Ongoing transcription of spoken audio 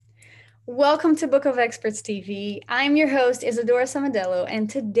Welcome to Book of Experts TV. I'm your host, Isadora Samadello, and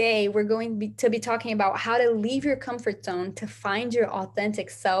today we're to be talking about how to leave your comfort zone to find your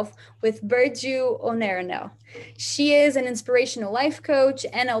authentic self with Burju Onerano. She is an inspirational life coach,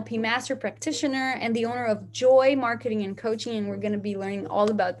 NLP master practitioner, and the owner of Joy Marketing and Coaching, and we're going to be learning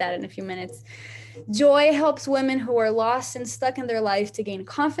all about that in a few minutes. Joy helps women who are lost and stuck in their life to gain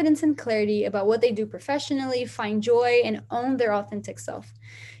confidence and clarity about what they do professionally, find joy, and own their authentic self.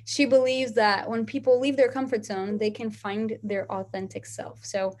 She believes that when people leave their comfort zone, they can find their authentic self.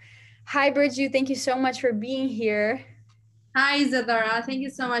 So, hi, Burju. Thank you so much for being here. Hi, Isadora. Thank you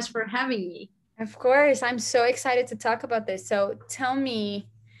so much for having me. Of course, I'm so excited to talk about this. So, tell me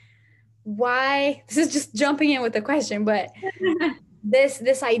why this is just jumping in with a question, but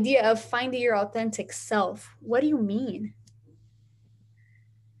this idea of finding your authentic self, what do you mean?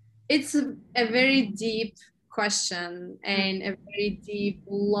 It's a very deep question and a very deep,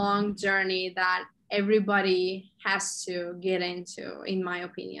 long journey that everybody has to get into, in my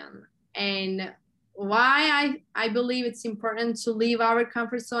opinion. And why I believe it's important to leave our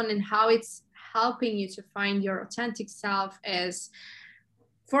comfort zone and how it's helping you to find your authentic self is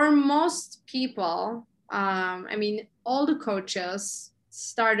for most people, all the coaches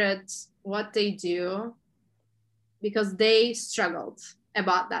started what they do because they struggled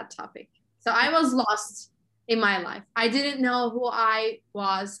about that topic. So I was lost in my life. I didn't know who I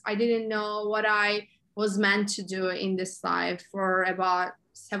was. I didn't know what I was meant to do in this life for about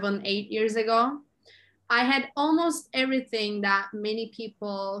 7, 8 years ago. I had almost everything that many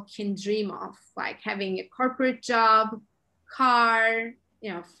people can dream of, like having a corporate job, car,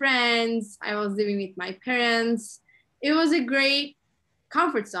 friends. I was living with my parents. It was a great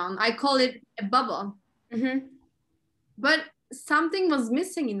comfort zone. I call it a bubble. Mm-hmm. But something was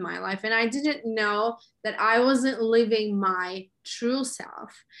missing in my life, and I didn't know that I wasn't living my true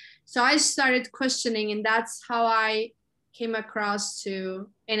self. So I started questioning, and that's how I came across to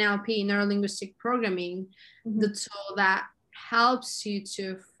NLP, neuro linguistic programming, the tool that helps you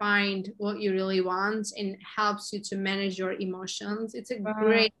to find what you really want and helps you to manage your emotions. It's a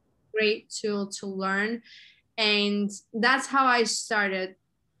Wow. great tool to learn. And that's how I started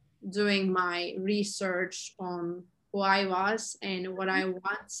doing my research on who I was and what I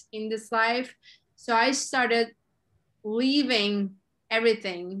want in this life. So I started leaving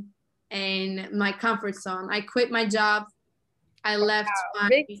everything in my comfort zone. I quit my job. I left my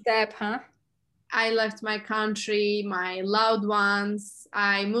Big step, huh? I left my country, my loved ones.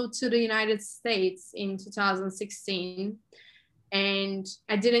 I moved to the United States in 2016, and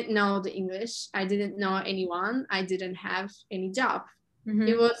I didn't know the English. I didn't know anyone. I didn't have any job. It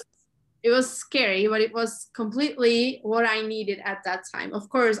Mm-hmm. was it was scary, but it was completely what I needed at that time. Of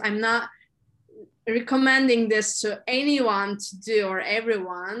course, I'm not recommending this to anyone to do or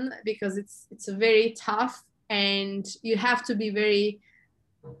everyone because it's very tough and you have to be very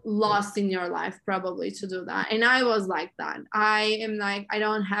lost in your life probably to do that. And I was like that. I am like, I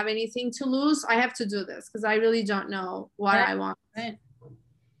don't have anything to lose. I have to do this because I really don't know what Right. I want. Right.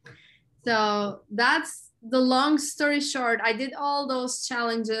 So that's the long story short. I did all those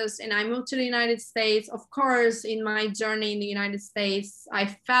challenges and I moved to the United States. Of course, in my journey in the United States, I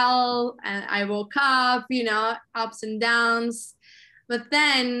fell and I woke up, ups and downs. But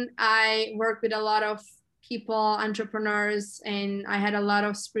then I worked with a lot of people, entrepreneurs, and I had a lot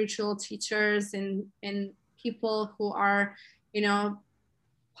of spiritual teachers and people who are, you know,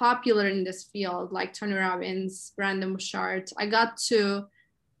 popular in this field, like Tony Robbins, Brandon Bouchard. I got to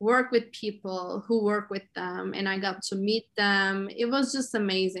work with people who work with them and I got to meet them. It was just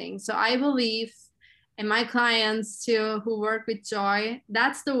amazing. So I believe, and my clients too who work with Joy,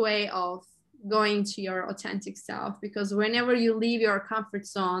 that's the way of going to your authentic self, because whenever you leave your comfort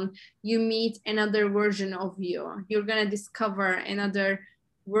zone, you meet another version of you. You're going to discover another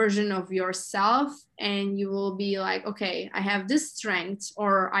version of yourself and you will be like, okay, I have this strength,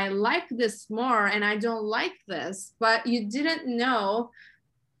 or I like this more and I don't like this. But you didn't know,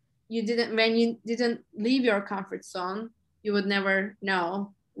 you didn't when you didn't leave your comfort zone, you would never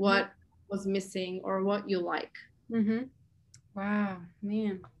know what was missing or what you like. Mm-hmm. Wow,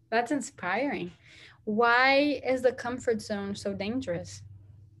 man, that's inspiring. Why is the comfort zone so dangerous?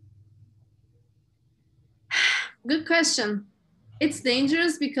 Good question. It's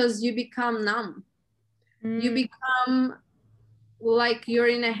dangerous because you become numb. You Mm, become like you're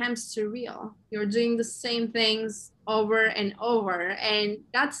in a hamster wheel. You're doing the same things over and over. And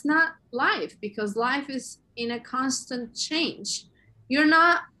that's not life, because life is in a constant change. You're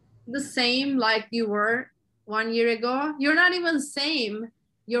not the same like you were 1 year ago. You're not even the same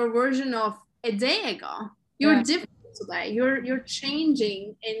your version of a day ago. You're yeah. different. today. You're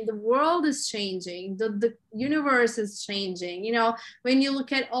changing, and the world is changing. The universe is changing. You know, when you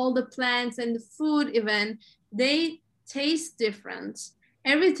look at all the plants and the food, even they taste different.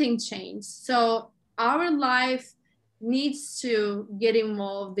 Everything changed. So our life needs to get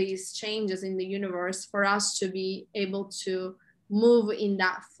involved these changes in the universe for us to be able to move in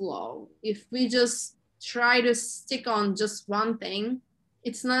that flow. If we just try to stick on just one thing,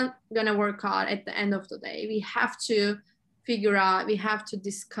 it's not gonna work out at the end of the day. We have to figure out, we have to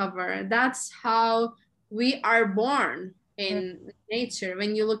discover. That's how we are born in nature.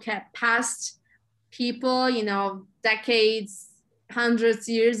 When you look at past people, you know, decades, hundreds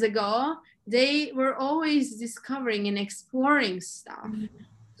years ago, they were always discovering and exploring stuff.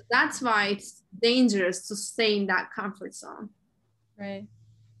 That's why it's dangerous to stay in that comfort zone. Right.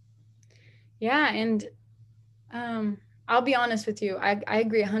 Yeah, and I'll be honest with you. I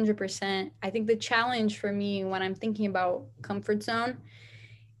agree 100%. I think the challenge for me when I'm thinking about comfort zone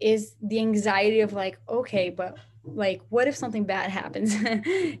is the anxiety of like, okay, but like, what if something bad happens?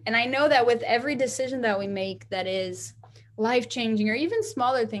 And I know that with every decision that we make that is life changing or even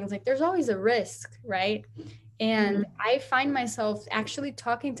smaller things, like there's always a risk, right? And I find myself actually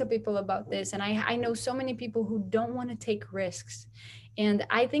talking to people about this. And I know so many people who don't want to take risks. And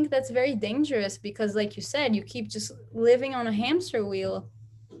I think that's very dangerous because, like you said, you keep just living on a hamster wheel.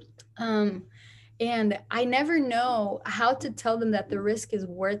 And I never know how to tell them that the risk is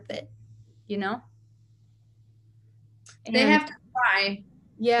worth it, you know? They have to try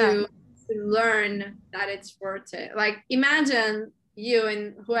yeah. to learn that it's worth it. Like imagine you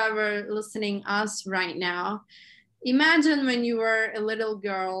and whoever listening us right now, imagine when you were a little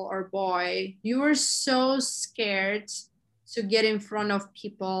girl or boy, you were so scared to get in front of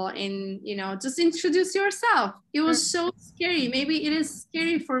people and, you know, just introduce yourself. It was so scary. Maybe it is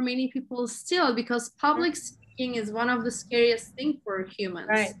scary for many people still because public speaking is one of the scariest things for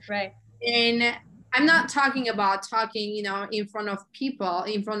humans. Right. And I'm not talking about talking, you know, in front of people,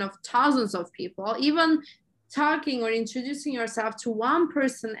 in front of thousands of people, even talking or introducing yourself to one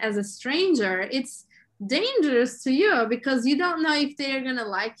person as a stranger, it's dangerous to you because you don't know if they're going to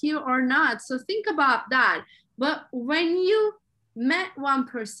like you or not. So think about that. But when you met one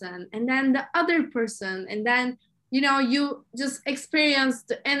person and then the other person, and then, you know, you just experienced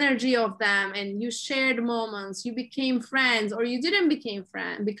the energy of them and you shared moments, you became friends, or you didn't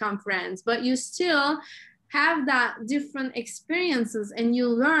become friends, but you still have that different experiences, and you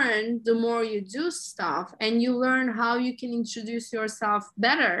learn the more you do stuff, and you learn how you can introduce yourself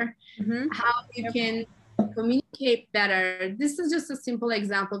better, how you can communicate better. This is just a simple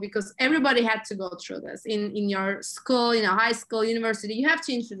example because everybody had to go through this in your school, you know, high school, university. You have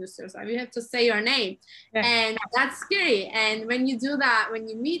to introduce yourself, you have to say your name, and that's scary. And when you do that, when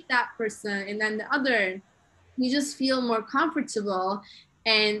you meet that person and then the other, you just feel more comfortable,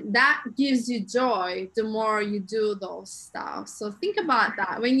 and that gives you joy the more you do those stuff. So think about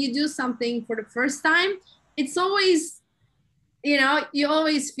that. When you do something for the first time, it's always, you know, you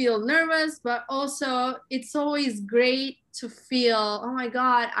always feel nervous, but also it's always great to feel, oh my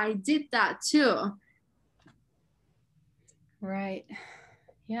God, I did that too. Right.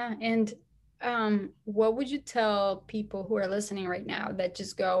 Yeah. And what would you tell people who are listening right now that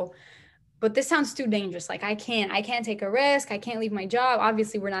just go, but this sounds too dangerous. Like I can't take a risk. I can't leave my job.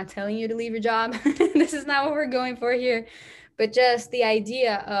 Obviously, we're not telling you to leave your job. This is not what we're going for here. But just the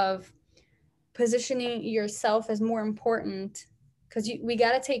idea of positioning yourself as more important, because we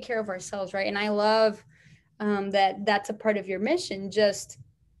got to take care of ourselves, right? And I love that that's a part of your mission, just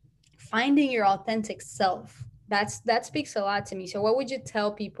finding your authentic self. That speaks a lot to me. So what would you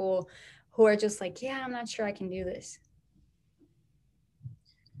tell people who are just like, yeah, I'm not sure I can do this?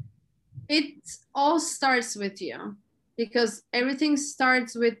 It all starts with you, because everything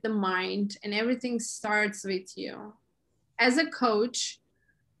starts with the mind and everything starts with you. As a coach,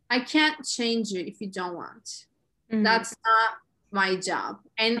 I can't change you if you don't want. That's not my job.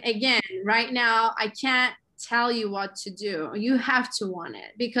 And again, right now, I can't tell you what to do. You have to want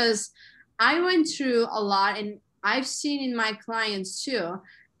it, because I went through a lot, and I've seen in my clients too.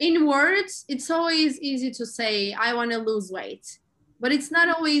 In words, it's always easy to say, I want to lose weight. But it's not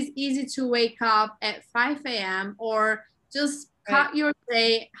always easy to wake up at 5 a.m. or just cut your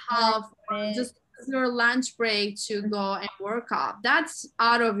day half, just your lunch break to go and work out. That's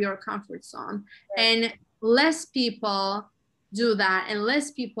out of your comfort zone. And less people do that, and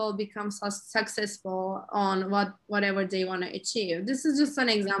less people become successful on whatever they want to achieve. This is just an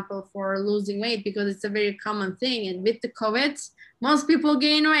example for losing weight, because it's a very common thing. And with the COVID, most people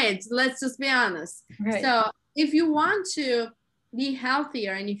gain weight. Let's just be honest. So if you want to be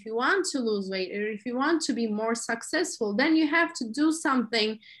healthier, and if you want to lose weight, or if you want to be more successful, then you have to do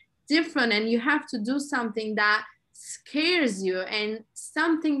something different, and you have to do something that scares you and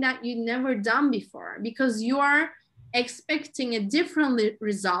something that you never done before, because you are expecting a different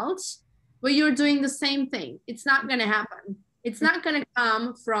result, but you're doing the same thing. It's not going to happen. It's not going to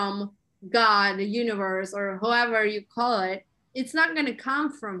come from God, the universe, or whoever you call it. It's not going to come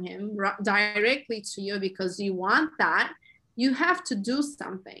from him directly to you because you want that. You have to do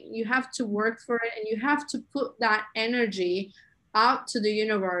something. You have to work for it, and you have to put that energy out to the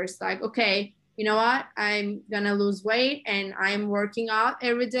universe. Like, okay, you know what? I'm gonna lose weight, and I'm working out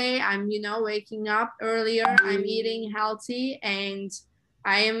every day. I'm, waking up earlier. I'm eating healthy, and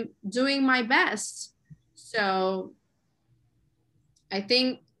I am doing my best. So I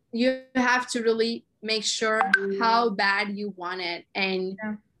think you have to really make sure how bad you want it. And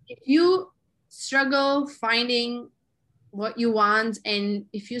if you struggle finding what you want, and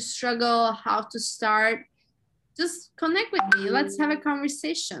if you struggle how to start, just connect with me. Let's have a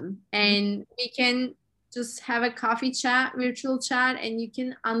conversation, and we can just have a coffee chat, virtual chat, and you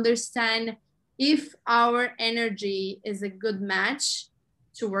can understand if our energy is a good match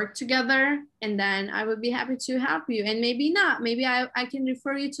to work together. And then I would be happy to help you. And maybe not, maybe I can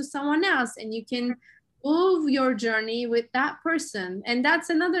refer you to someone else, and you can move your journey with that person. And that's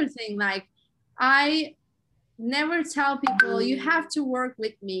another thing. Like, I never tell people you have to work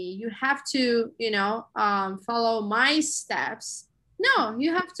with me, you have to follow my steps. No,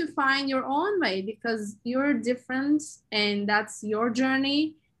 you have to find your own way, because you're different and that's your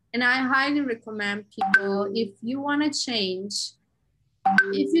journey. And I highly recommend people, if you want to change,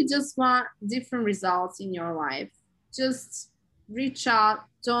 if you just want different results in your life, just reach out.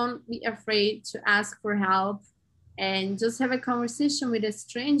 Don't be afraid to ask for help, and just have a conversation with a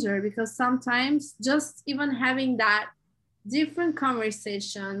stranger, because sometimes just even having that different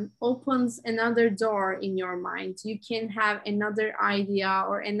conversation opens another door in your mind. You can have another idea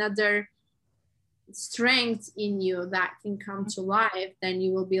or another strength in you that can come to life. Then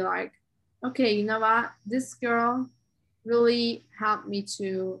you will be like, okay, you know what? This girl really helped me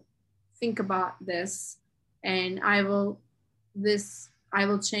to think about this, and I will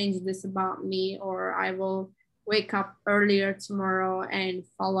change this about me, or I will wake up earlier tomorrow and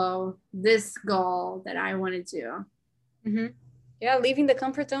follow this goal that I want to do. Mm-hmm. Yeah, leaving the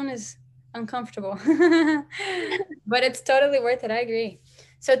comfort zone is uncomfortable, but it's totally worth it. I agree.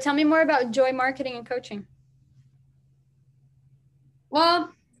 So tell me more about Joy Marketing and Coaching.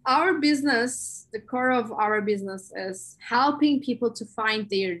 Well, our business, the core of our business is helping people to find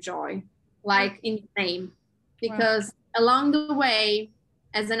their joy, like in the name. Because along the way,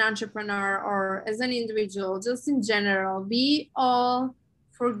 as an entrepreneur or as an individual, just in general, we all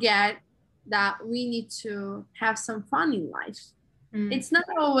forget that we need to have some fun in life. It's not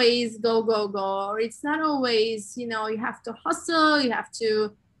always go, go, go, or it's not always, you have to hustle, you have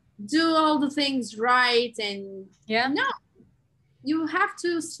to do all the things right. And no, you have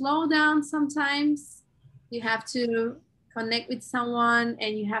to slow down sometimes. You have to connect with someone,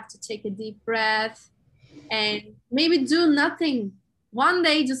 and you have to take a deep breath and maybe do nothing. One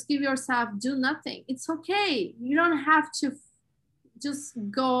day, just give yourself, do nothing. It's okay. You don't have to just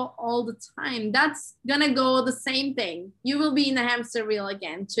go all the time. That's gonna go the same thing. You will be in a hamster wheel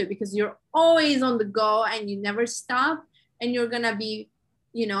again too, because you're always on the go and you never stop, and you're gonna be,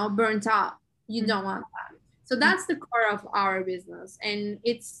 burnt out. You don't want that. So that's the core of our business. And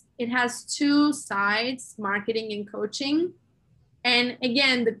it has two sides, marketing and coaching. And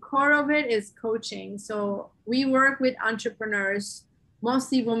again, the core of it is coaching. So we work with entrepreneurs,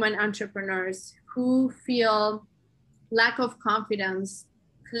 mostly women entrepreneurs, who feel lack of confidence,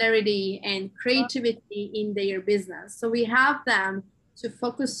 clarity, and creativity in their business. So we help them to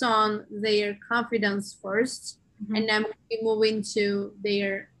focus on their confidence first, and then we move into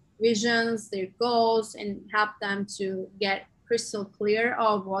their visions, their goals, and help them to get crystal clear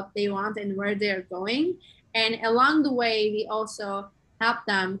of what they want and where they're going. And along the way, we also help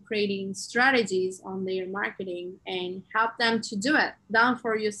them creating strategies on their marketing and help them to do it down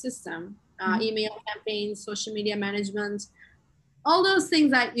for your system. Email campaigns, social media management, all those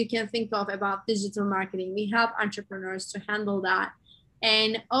things that you can think of about digital marketing. We help entrepreneurs to handle that.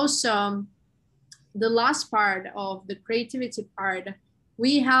 And also the last part of the creativity part,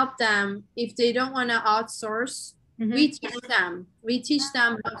 we help them if they don't want to outsource. We teach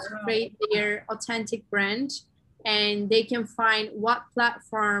them how to create their authentic brand, and they can find what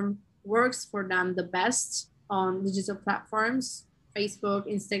platform works for them the best on digital platforms, Facebook,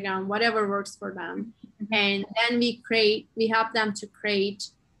 Instagram, whatever works for them. And then we help them to create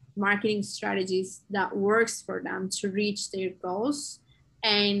marketing strategies that works for them to reach their goals.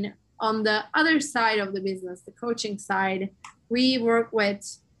 And on the other side of the business, the coaching side, we work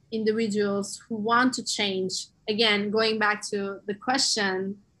with individuals who want to change. Again, going back to the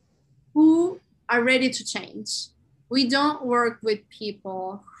question, who are ready to change. We don't work with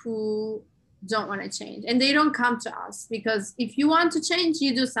people who don't want to change, and they don't come to us, because if you want to change,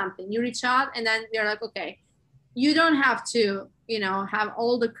 you do something, you reach out, and then they're like, okay, you don't have to, you know, have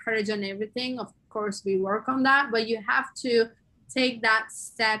all the courage and everything. Of course, we work on that, but you have to take that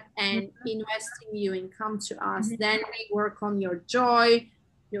step and invest in you and come to us. Then we work on your joy,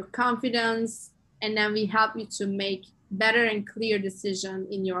 your confidence, and then we help you to make better and clear decision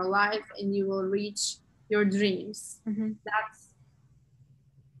in your life, and you will reach your dreams. That's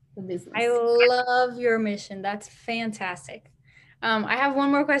the business. I love your mission. That's fantastic. I have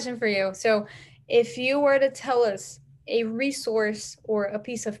one more question for you. So if you were to tell us a resource or a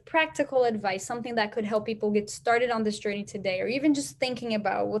piece of practical advice, something that could help people get started on this journey today, or even just thinking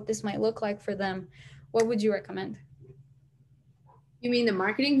about what this might look like for them, what would you recommend? You mean the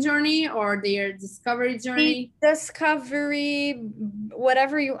marketing journey or their discovery journey? The discovery,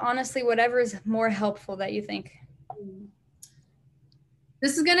 whatever is more helpful that you think.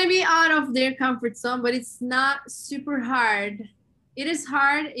 This is gonna be out of their comfort zone, but it's not super hard. It is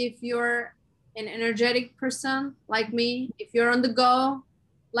hard if you're an energetic person like me. If you're on the go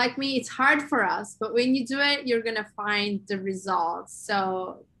like me, it's hard for us, but when you do it, you're gonna find the results.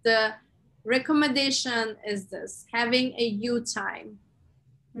 So the recommendation is this: having a you time.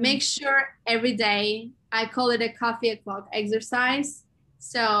 Make sure every day, I call it a coffee o'clock exercise.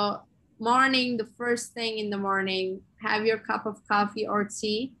 So morning, the first thing in the morning, have your cup of coffee or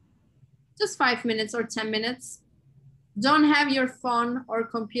tea, just 5 minutes or 10 minutes. Don't have your phone or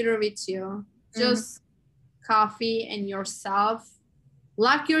computer with you, just coffee and yourself.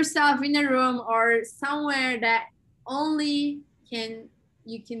 Lock yourself in a room or somewhere that only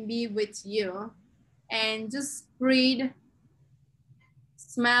you can be with you, and just breathe,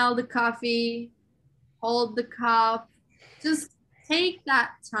 smell the coffee, hold the cup, just take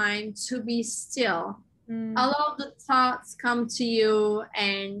that time to be still. Allow the thoughts come to you,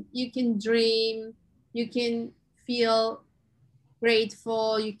 and you can dream, you can feel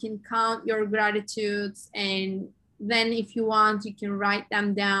grateful, you can count your gratitudes, and then if you want, you can write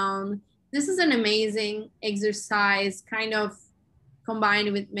them down. This is an amazing exercise, kind of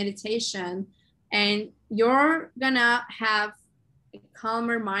combined with meditation, and you're gonna have a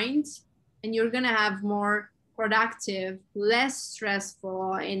calmer mind, and you're gonna have more productive, less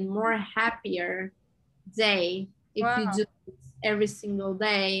stressful, and more happier day if you do this every single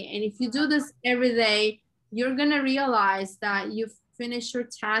day. And if you do this every day, you're gonna realize that you've finished your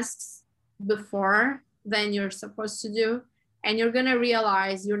tasks before than you're supposed to do, and you're gonna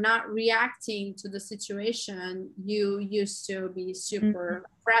realize you're not reacting to the situation you used to be super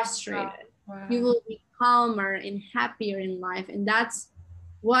frustrated. You will be calmer and happier in life, and that's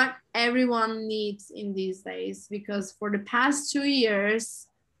what everyone needs in these days, because for the past 2 years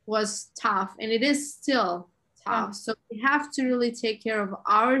was tough, and it is still tough. So we have to really take care of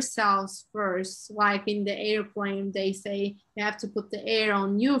ourselves first. Like in the airplane, they say you have to put the air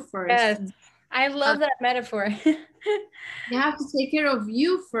on you first. Yes, I love that metaphor. You have to take care of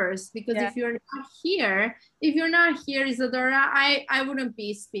you first, because if you're not here, Isadora, I wouldn't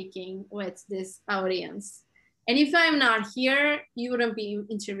be speaking with this audience. And if I'm not here, you wouldn't be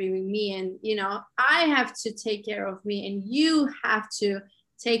interviewing me. And, you know, I have to take care of me, and you have to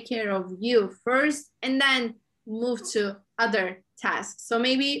take care of you first, and then move to other tasks. So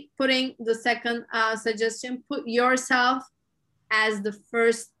maybe putting the second suggestion, put yourself as the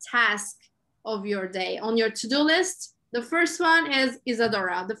first task of your day on your to-do list. The first one is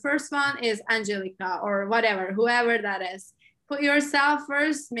Isadora. The first one is Angelica, or whatever, whoever that is. Put yourself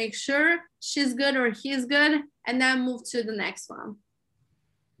first, make sure she's good or he's good, and then move to the next one.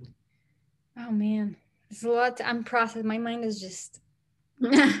 Oh man, there's a lot. I'm processing. My mind is just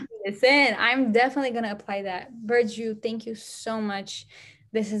it's in. I'm definitely going to apply that. Burcu, thank you so much.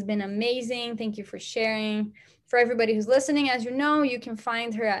 This has been amazing. Thank you for sharing. For everybody who's listening, as you know, you can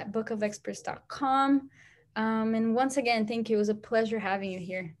find her at bookofexperts.com. And once again, thank you. It was a pleasure having you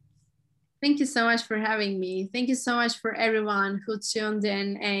here. Thank you so much for having me. Thank you so much for everyone who tuned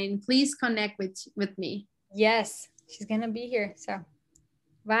in, and please connect with me. Yes, she's going to be here. So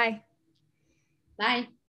bye. Bye.